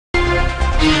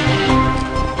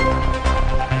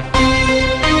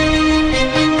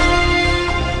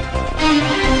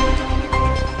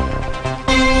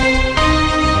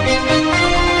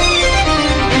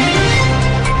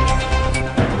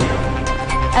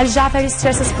Al-Jafari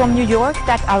stresses from New York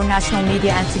that our national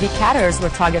media and TV carriers were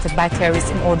targeted by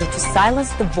terrorists in order to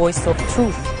silence the voice of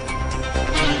truth.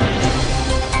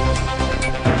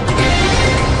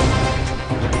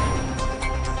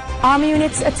 Army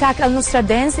units attack al-Nusra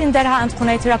dens in Derha and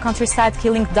Quneitra countryside,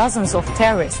 killing dozens of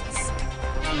terrorists.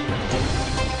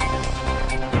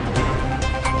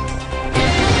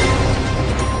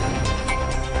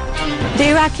 The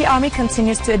Iraqi army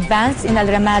continues to advance in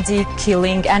al-Ramadi,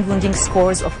 killing and wounding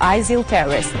scores of ISIL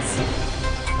terrorists.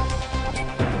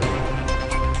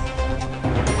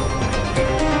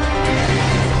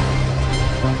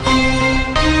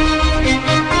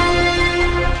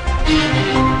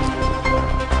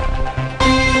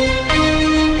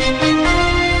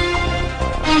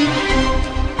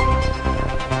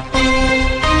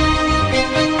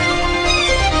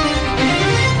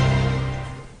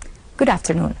 Good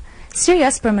afternoon.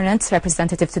 Syria's permanent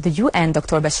representative to the UN,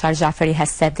 Dr. Bashar Jafari, has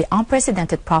said the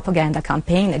unprecedented propaganda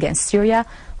campaign against Syria,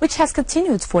 which has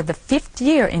continued for the 5th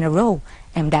year in a row,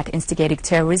 aimed at instigating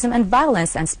terrorism and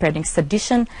violence and spreading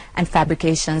sedition and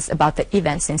fabrications about the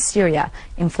events in Syria,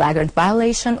 in flagrant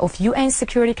violation of UN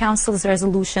Security Council's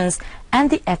resolutions and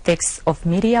the ethics of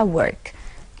media work.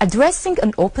 Addressing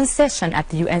an open session at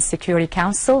the UN Security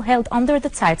Council held under the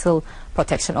title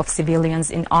Protection of Civilians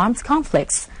in Armed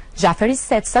Conflicts, Jafari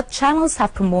said such channels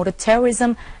have promoted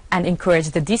terrorism and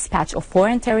encouraged the dispatch of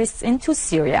foreign terrorists into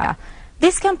Syria.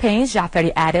 This campaign,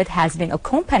 Jafari added, has been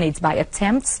accompanied by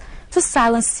attempts to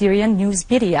silence Syrian news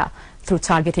media through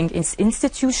targeting its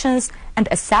institutions and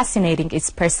assassinating its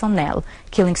personnel,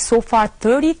 killing so far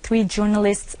 33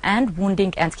 journalists and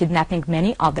wounding and kidnapping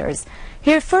many others.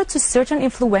 He referred to certain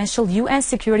influential UN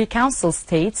Security Council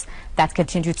states that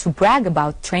continue to brag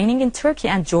about training in Turkey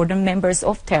and Jordan members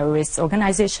of terrorist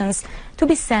organizations to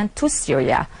be sent to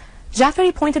Syria.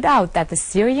 Jafari pointed out that the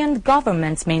Syrian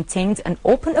government maintained an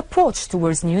open approach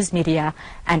towards news media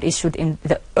and issued in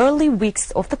the early weeks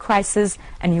of the crisis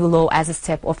a new law as a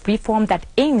step of reform that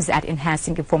aims at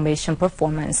enhancing information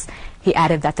performance. He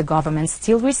added that the government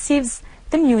still receives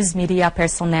the news media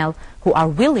personnel who are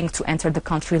willing to enter the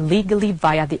country legally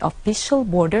via the official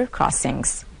border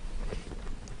crossings.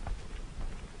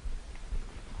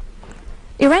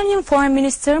 Iranian Foreign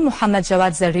Minister Mohammad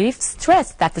Javad Zarif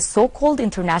stressed that the so-called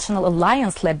international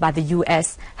alliance led by the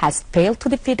U.S. has failed to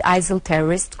defeat ISIL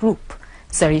terrorist group.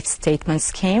 Zarif's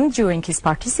statements came during his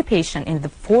participation in the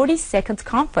 42nd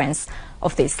conference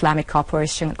of the Islamic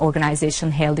Cooperation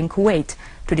Organization held in Kuwait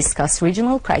to discuss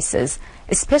regional crises,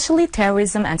 especially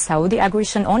terrorism and Saudi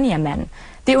aggression on Yemen.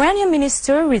 The Iranian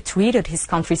minister retweeted his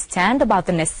country's stand about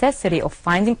the necessity of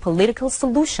finding political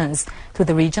solutions to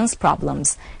the region's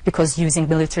problems, because using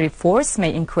military force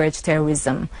may encourage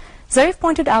terrorism. Zarif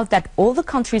pointed out that all the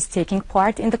countries taking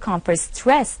part in the conference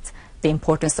stressed the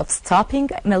importance of stopping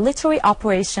military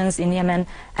operations in Yemen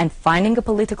and finding a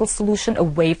political solution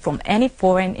away from any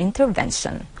foreign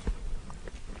intervention.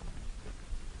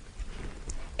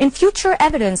 In future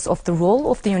evidence of the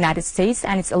role of the United States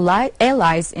and its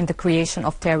allies in the creation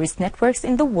of terrorist networks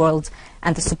in the world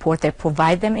and the support they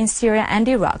provide them in Syria and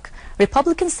Iraq,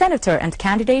 Republican Senator and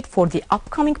candidate for the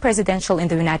upcoming presidential in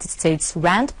the United States,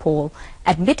 Rand Paul,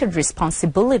 admitted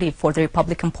responsibility for the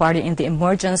Republican Party in the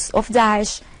emergence of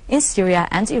Daesh in Syria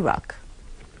and Iraq.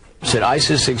 That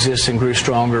ISIS exists and grew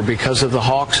stronger because of the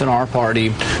hawks in our party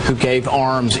who gave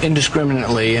arms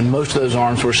indiscriminately, and most of those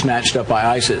arms were snatched up by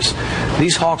ISIS.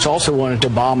 These hawks also wanted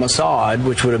to bomb Assad,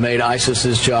 which would have made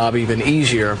ISIS's job even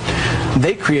easier.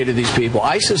 They created these people.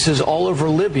 ISIS is all over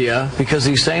Libya because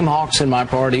these same hawks in my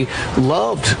party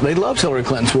loved Hillary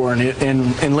Clinton's war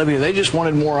in Libya. They just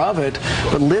wanted more of it.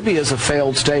 But Libya is a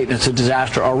failed state, and it's a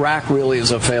disaster. Iraq really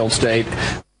is a failed state.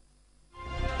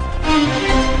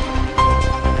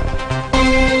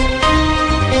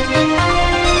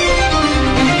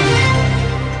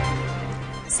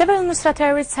 Several Nusra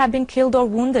terrorists have been killed or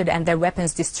wounded and their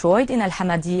weapons destroyed in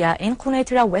Al-Hamadiya in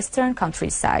Quneitra western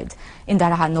countryside. In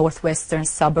Darha northwestern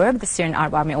suburb, the Syrian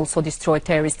army also destroyed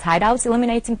terrorist hideouts,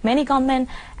 eliminating many gunmen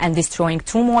and destroying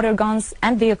 2 mortar guns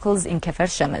and vehicles in Kefir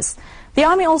Shemes. The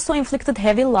army also inflicted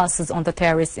heavy losses on the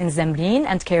terrorists in Zemrin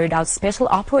and carried out special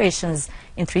operations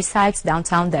in 3 sites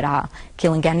downtown Darha,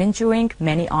 killing and injuring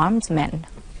many armed men.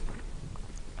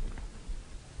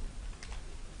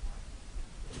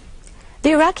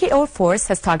 The Iraqi Air Force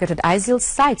has targeted ISIL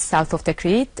sites south of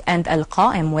Tikrit and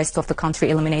Al-Qa'im west of the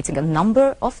country, eliminating a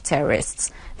number of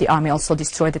terrorists. The army also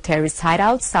destroyed the terrorist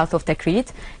hideouts south of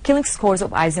Tikrit, killing scores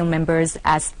of ISIL members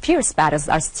as fierce battles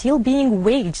are still being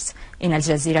waged in Al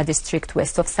Jazeera district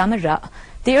west of Samarra.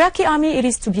 The Iraqi army, it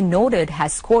is to be noted,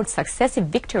 has scored successive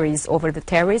victories over the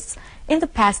terrorists in the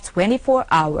past 24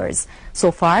 hours,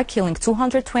 so far killing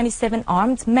 227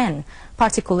 armed men,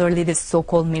 particularly the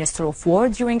so-called Minister of War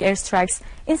during airstrikes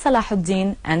in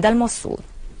Salahuddin and Al-Mosul.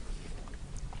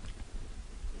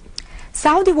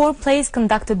 Saudi warplanes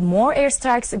conducted more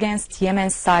airstrikes against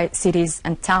Yemen's cities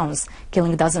and towns,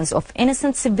 killing dozens of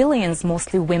innocent civilians,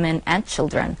 mostly women and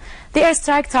children. The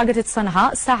airstrike targeted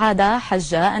Sana'a, Saada,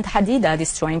 Hajjah and Hadida,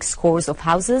 destroying scores of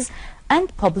houses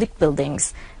and public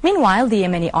buildings. Meanwhile, the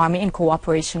Yemeni army, in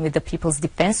cooperation with the People's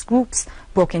Defense Groups,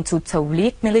 broke into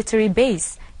Tawliq military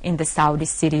base in the Saudi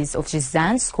cities of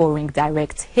Jizan, scoring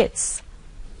direct hits.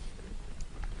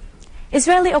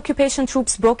 Israeli occupation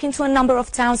troops broke into a number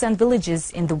of towns and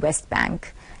villages in the West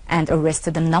Bank and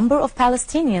arrested a number of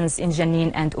Palestinians in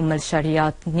Jenin and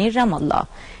al-Shariat near Ramallah.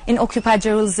 In occupied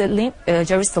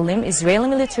Jerusalem, Israeli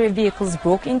military vehicles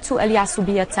broke into Al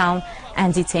Yasubiya town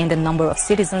and detained a number of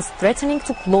citizens, threatening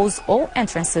to close all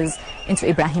entrances into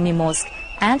Ibrahimi Mosque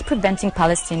and preventing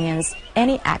Palestinians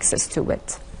any access to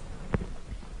it.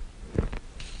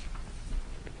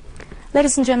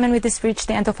 Ladies and gentlemen, with this, we reach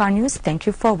the end of our news. Thank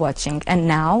you for watching. And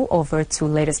now, over to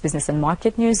latest business and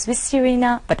market news with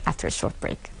Sirina, but after a short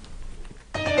break.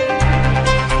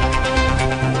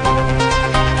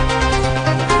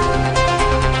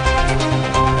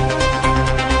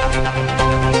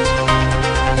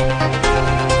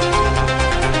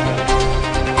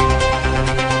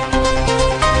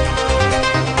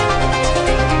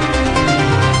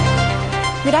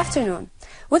 Good afternoon.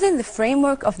 Within the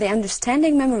framework of the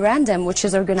Understanding Memorandum, which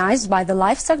is organized by the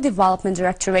Livestock Development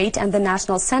Directorate and the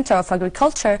National Center of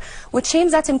Agriculture, which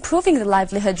aims at improving the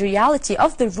livelihood reality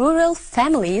of the rural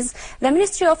families, the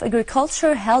Ministry of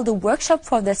Agriculture held a workshop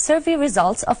for the survey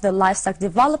results of the Livestock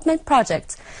Development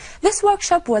Project. This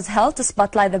workshop was held to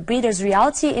spotlight the breeders'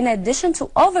 reality in addition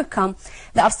to overcome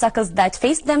the obstacles that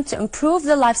face them to improve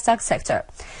the livestock sector.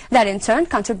 That in turn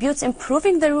contributes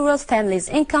improving the rural families'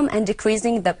 income and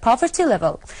decreasing the poverty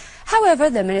level. However,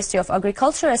 the Ministry of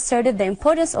Agriculture asserted the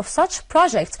importance of such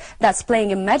projects that's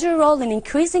playing a major role in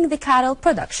increasing the cattle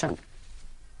production.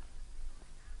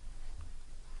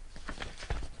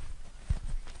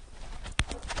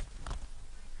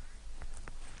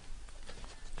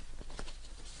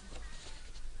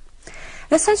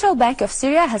 The Central Bank of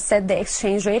Syria has set the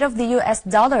exchange rate of the US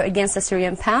dollar against the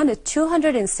Syrian pound at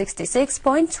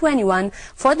 266.21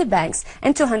 for the banks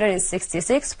and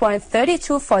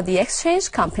 266.32 for the exchange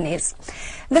companies.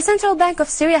 The Central Bank of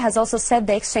Syria has also set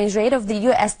the exchange rate of the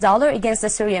US dollar against the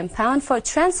Syrian pound for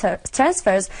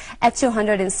transfers at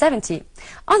 270.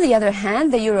 On the other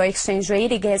hand, the euro exchange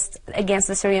rate against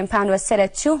the Syrian pound was set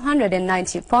at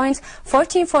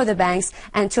 290.14 for the banks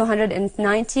and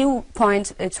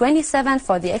 290.27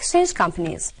 for the exchange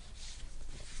companies.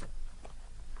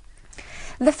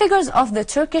 The figures of the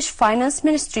Turkish Finance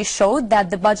Ministry showed that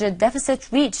the budget deficit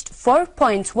reached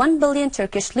 4.1 billion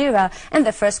Turkish lira in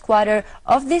the first quarter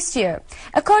of this year.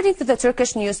 According to the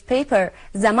Turkish newspaper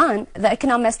Zaman, the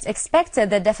economists expected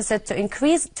the deficit to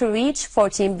increase to reach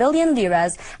 14 billion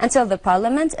liras until the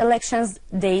parliament elections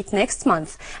date next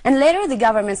month. And later the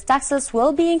government's taxes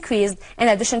will be increased in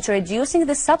addition to reducing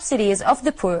the subsidies of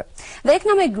the poor. The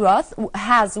economic growth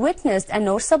has witnessed a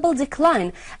noticeable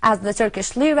decline as the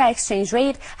Turkish lira exchange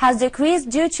rate has decreased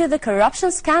due to the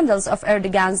corruption scandals of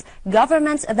Erdogan's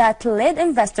government that led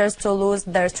investors to lose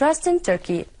their trust in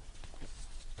Turkey.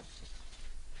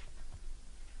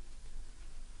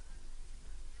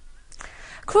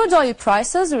 Crude oil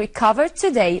prices recovered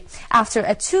today after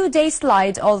a two-day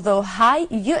slide, although high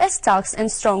U.S. stocks and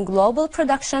strong global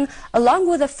production along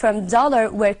with a firm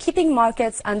dollar were keeping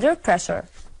markets under pressure.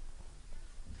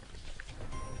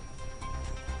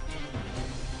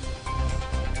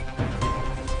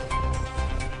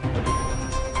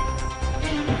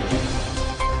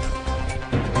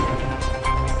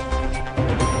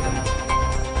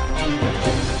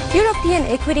 European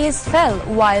equities fell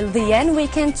while the yen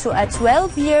weakened to a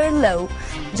 12-year low.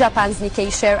 Japan's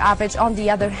Nikkei share average, on the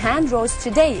other hand, rose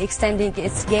today, extending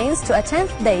its gains to a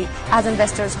 10th day as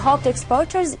investors hoped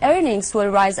exporters' earnings will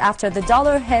rise after the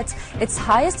dollar hit its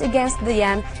highest against the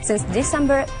yen since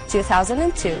December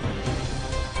 2002.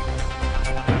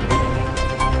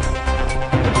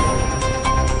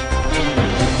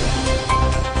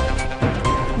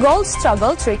 Gold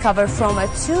struggled to recover from a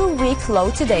two-week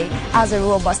low today as a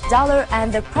robust dollar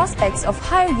and the prospects of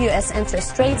higher U.S.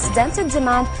 interest rates dented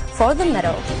demand for the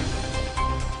metal.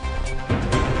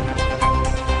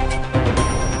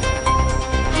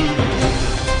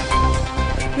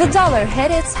 The dollar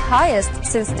hit its highest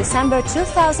since December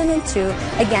 2002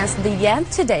 against the yen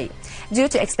today, due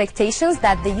to expectations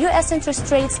that the U.S.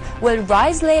 interest rates will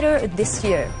rise later this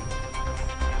year.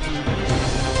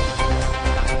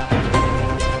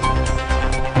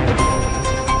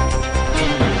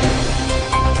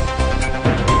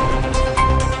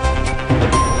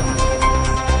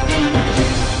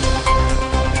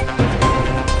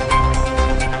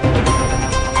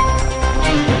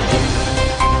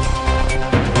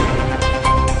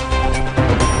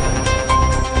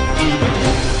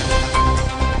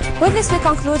 With this, we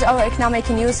conclude our economic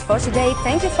news for today.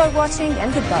 Thank you for watching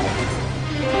and goodbye.